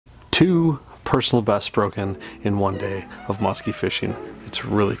2 personal bests broken in one day of muskie fishing. It's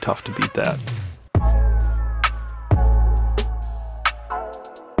really tough to beat that.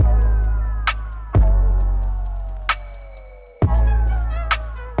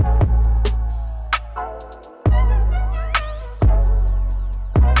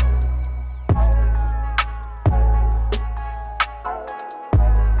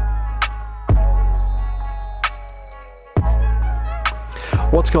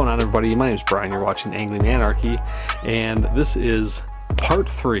 What's going on, everybody? My name is Brian. You're watching Angling Anarchy, and this is part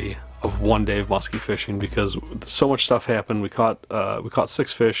 3 of one day of muskie fishing because so much stuff happened. We caught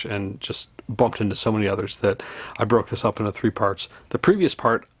 6 fish and just bumped into so many others that I broke this up into 3 parts. The previous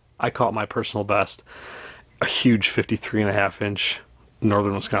part, I caught my personal best, a huge 53.5-inch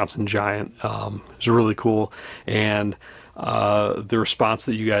northern Wisconsin giant. It was really cool, and the response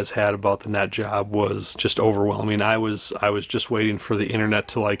that you guys had about the net job was just overwhelming. I was just waiting for the internet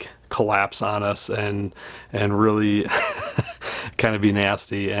to like collapse on us and really kind of be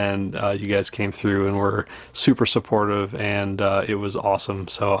nasty, and you guys came through and were super supportive, and it was awesome.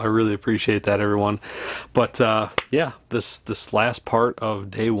 So I really appreciate that, everyone. But yeah, this last part of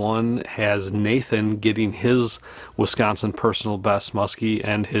day 1 has Nathan getting his Wisconsin personal best muskie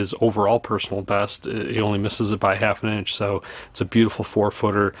and his overall personal best. He only misses it by ½ inch, so it's a beautiful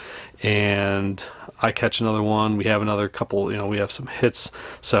 4-footer. And I catch another one. We have another couple, we have some hits.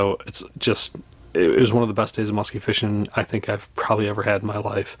 So it's just, it was one of the best days of muskie fishing I think I've probably ever had in my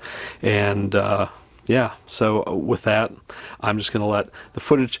life. And yeah, so with that, I'm just going to let the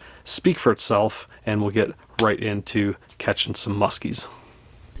footage speak for itself, and we'll get right into catching some muskies.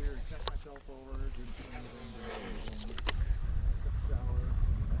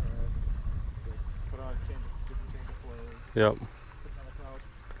 Yep.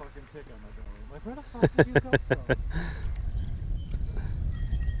 Where the fuck did you go from?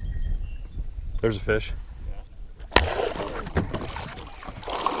 There's a fish. Yeah.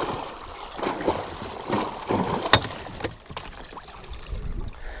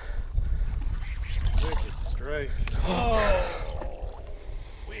 Wicked strike. Oh!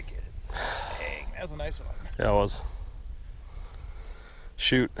 Wicked. Dang, that was a nice one. Yeah, it was.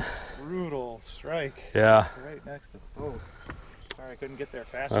 Shoot. Brutal strike. Yeah. Right next to the boat. Sorry, I couldn't get there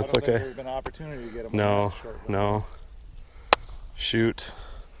fast. That's I don't okay. think there would have been an opportunity to get him. No, no. Shoot.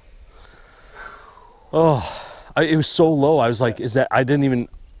 Oh, it was so low. I was like, is that, I didn't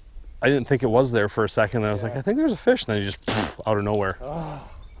think it was there for a second. Then I was like, I think there's a fish. And then he just out of nowhere. Oh.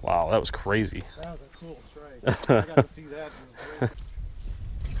 Wow, that was crazy. That was a cool strike. I got to see that.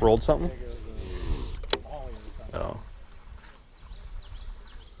 Rolled something? Oh.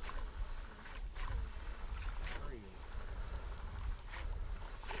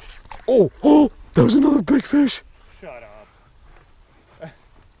 Oh, that was another big fish. Shut up.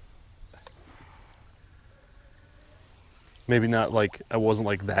 Maybe not like, it wasn't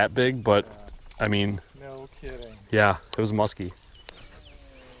like that big, but I mean. No kidding. Yeah, it was musky.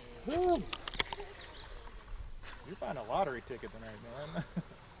 Woo. You're buying a lottery ticket tonight, man.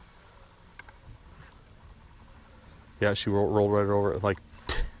 Yeah, she rolled right over it, like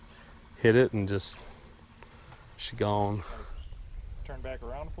hit it and just, she gone. Turn back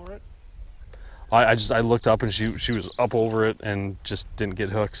around for it? I looked up and she was up over it and just didn't get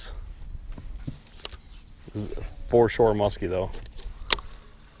hooks. This is a foreshore muskie though.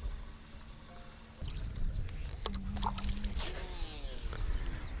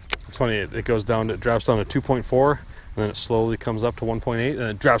 It's funny, it goes down, it drops down to 2.4 and then it slowly comes up to 1.8 and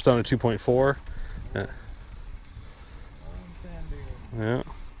it drops down to 2.4. Yeah.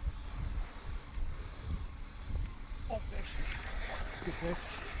 Good fish.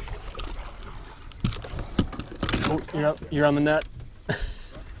 Oh, you're on the net.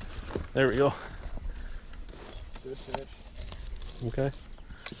 There we go. Good fish. Okay.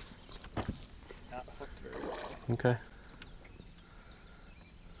 Not hooked very well. Okay.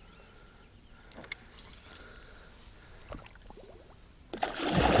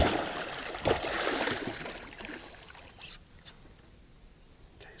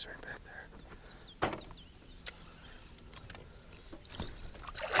 Okay, he's right back there.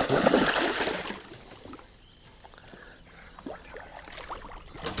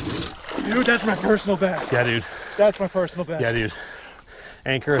 Dude, that's my personal best. Yeah, dude. That's my personal best. Yeah, dude.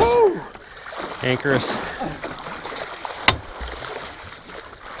 Anchor us. Woo! Anchor us.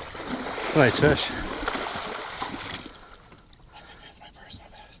 It's a nice fish. That's my personal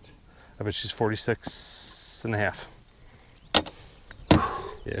best. I bet she's 46.5.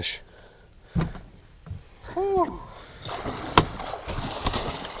 Ish. Whew.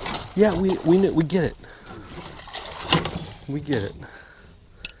 Yeah, we get it. We get it.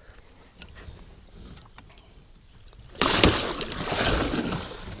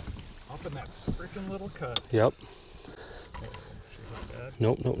 little cut. Yep. Not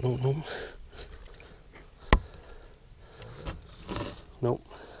Nope, nope, nope, nope. Nope.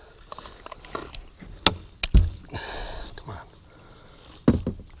 Come on.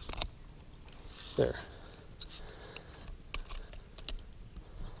 There.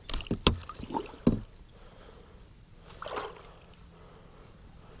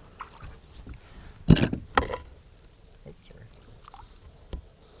 Oops, sorry.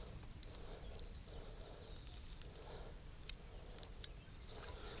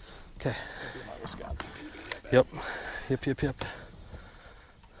 Okay. Wisconsin. Yep. Yep.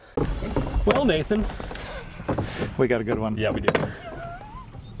 Well, Nathan. We got a good one. Yeah, we did.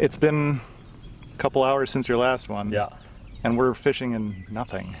 It's been a couple hours since your last one. Yeah. And we're fishing in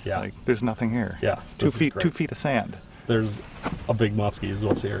nothing. Yeah. Like, there's nothing here. Yeah. 2 feet, 2 feet of sand. There's a big muskie is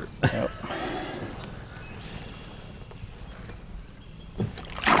what's here. Yep.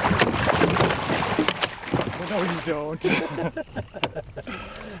 No, you don't.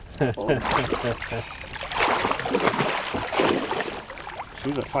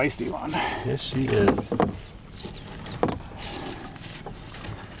 She's a feisty one. Yes, she is.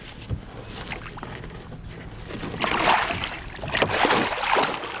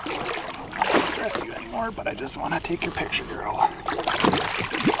 I don't stress you anymore, but I just want to take your picture, girl.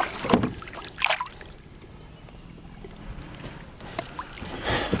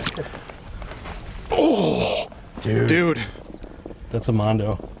 Oh, dude, That's a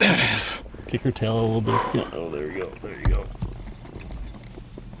mondo. that is. Kick her tail a little bit. Yeah. Oh, there you go. There you go.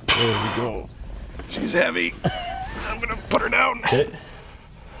 There we go. She's heavy. I'm gonna put her down. Okay.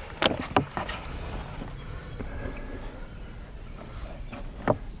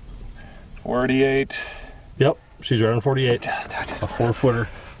 $48. Yep. She's right on 48. Just A 4-footer.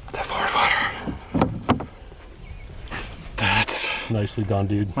 the 4-footer. That's Nicely done,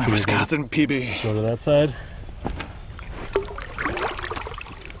 dude. my Here, Wisconsin PB. Go to that side.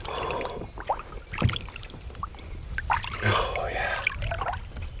 Oh yeah.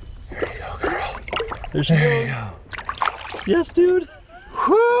 There you go, girl. There she goes. Yes, dude.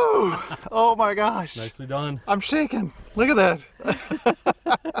 Whoo! Oh my gosh. Nicely done. I'm shaking. Look at that.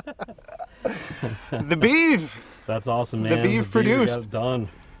 The beef. That's awesome, man. beef beaver produced. Got it done.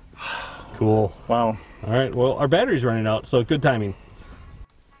 Cool. Wow. All right. Well, our battery's running out, so good timing.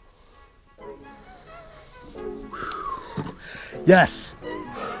 Yes.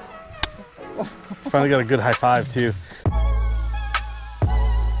 Finally got a good high five too.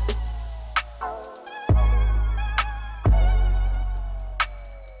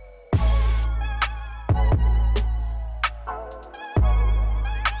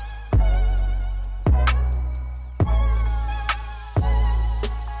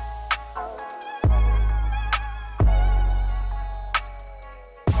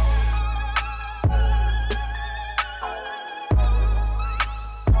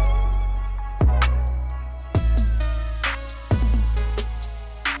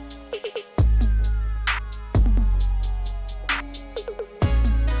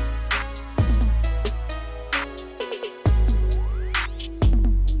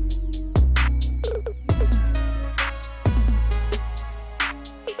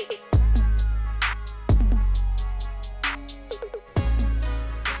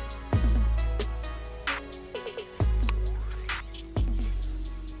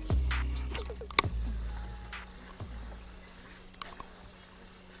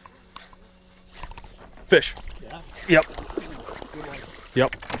 Fish. Yeah. Yep.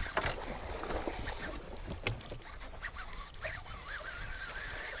 Yep.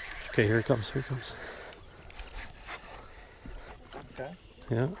 Okay, here it comes. Here it comes. Okay.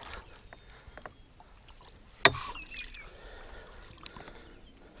 Yeah.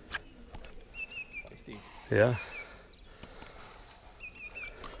 Feisty. Yeah.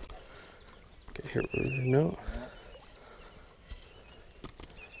 Okay, here we no.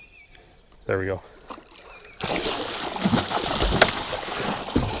 There we go.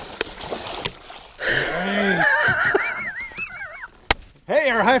 Hey,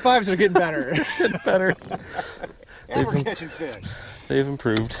 our high fives are getting better. Better. And we're catching fish. They've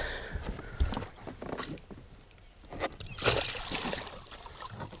improved.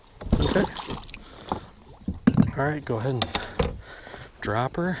 Okay. All right, go ahead and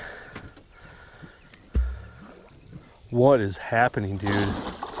drop her. What is happening, dude?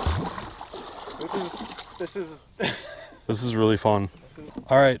 This is This is really fun.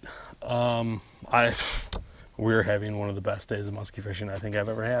 All right, we're having one of the best days of musky fishing I think I've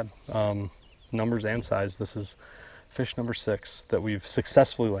ever had. Numbers and size. This is fish number 6 that we've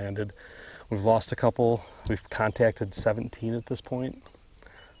successfully landed. We've lost a couple. We've contacted 17 at this point.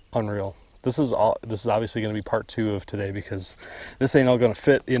 Unreal. this is obviously going to be part 2 of today, because this ain't all going to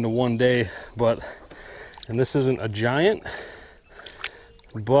fit into one day. And this isn't a giant,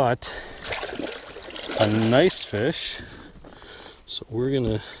 but a nice fish. So we're going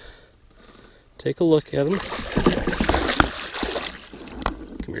to take a look at him.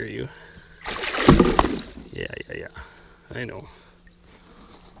 Come here, you. Yeah. I know.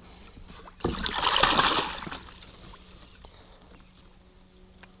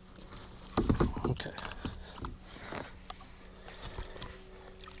 Okay.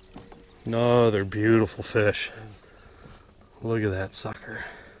 Another beautiful fish. Look at that sucker.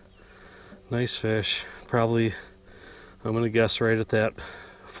 Nice fish. Probably, I'm gonna guess right at that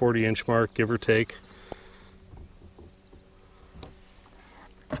 40-inch mark, give or take.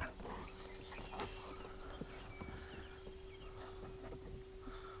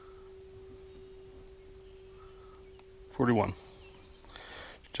 $41.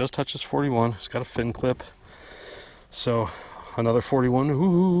 Just touches 41. It's got a fin clip. So another 41.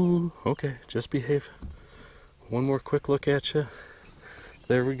 Ooh, okay, just behave. One more quick look at you.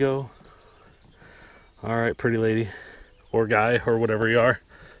 There we go. All right, pretty lady, or guy, or whatever you are.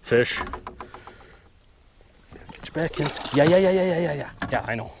 Fish. Get you back in. Yeah. Yeah,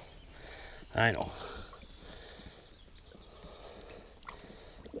 I know.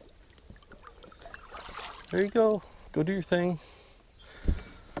 There you go. Go do your thing.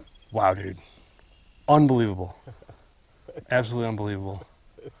 Wow, dude. Unbelievable. Absolutely unbelievable.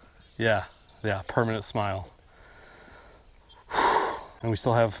 Yeah, permanent smile. And we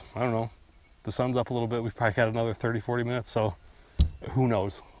still have, I don't know, the sun's up a little bit. We've probably got another 30-40 minutes, so who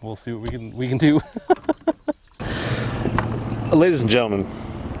knows? We'll see what we can do. Ladies and gentlemen,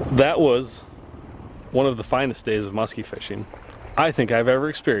 that was one of the finest days of muskie fishing I think I've ever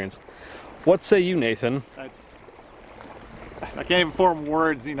experienced. What say you, Nathan? I can't even form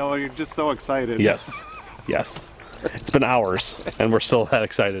words, you know, you're just so excited. Yes. It's been hours and we're still that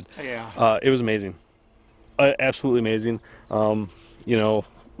excited. Yeah. It was amazing. Absolutely amazing. You know,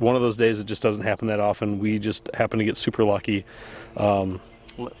 one of those days that just doesn't happen that often. We just happened to get super lucky.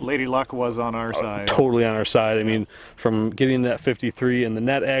 Lady Luck was on our side. Totally on our side. I mean, from getting that 53 in the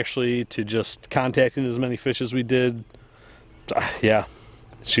net actually to just contacting as many fish as we did. Yeah.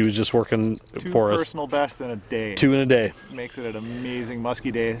 She was just working for us. 2 personal bests in a day. 2 in a day. Makes it an amazing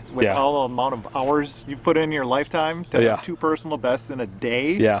muskie day. With all the amount of hours you've put in your lifetime to have 2 personal bests in a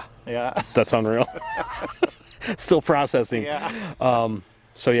day. Yeah. That's unreal. Still processing. Yeah.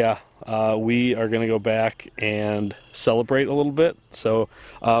 So yeah, we are going to go back and celebrate a little bit. So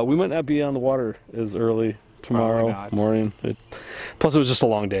we might not be on the water as early tomorrow morning. Plus it was just a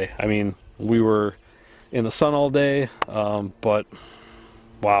long day. I mean, we were in the sun all day, but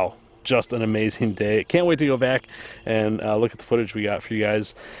wow, just an amazing day. Can't wait to go back and look at the footage we got for you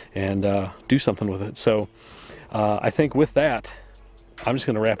guys and do something with it. So I think with that, I'm just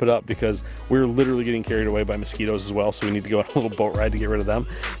going to wrap it up because we're literally getting carried away by mosquitoes as well, so we need to go on a little boat ride to get rid of them.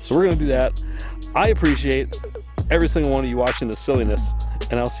 So we're going to do that. I appreciate every single one of you watching this silliness,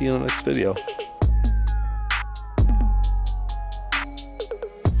 and I'll see you in the next video.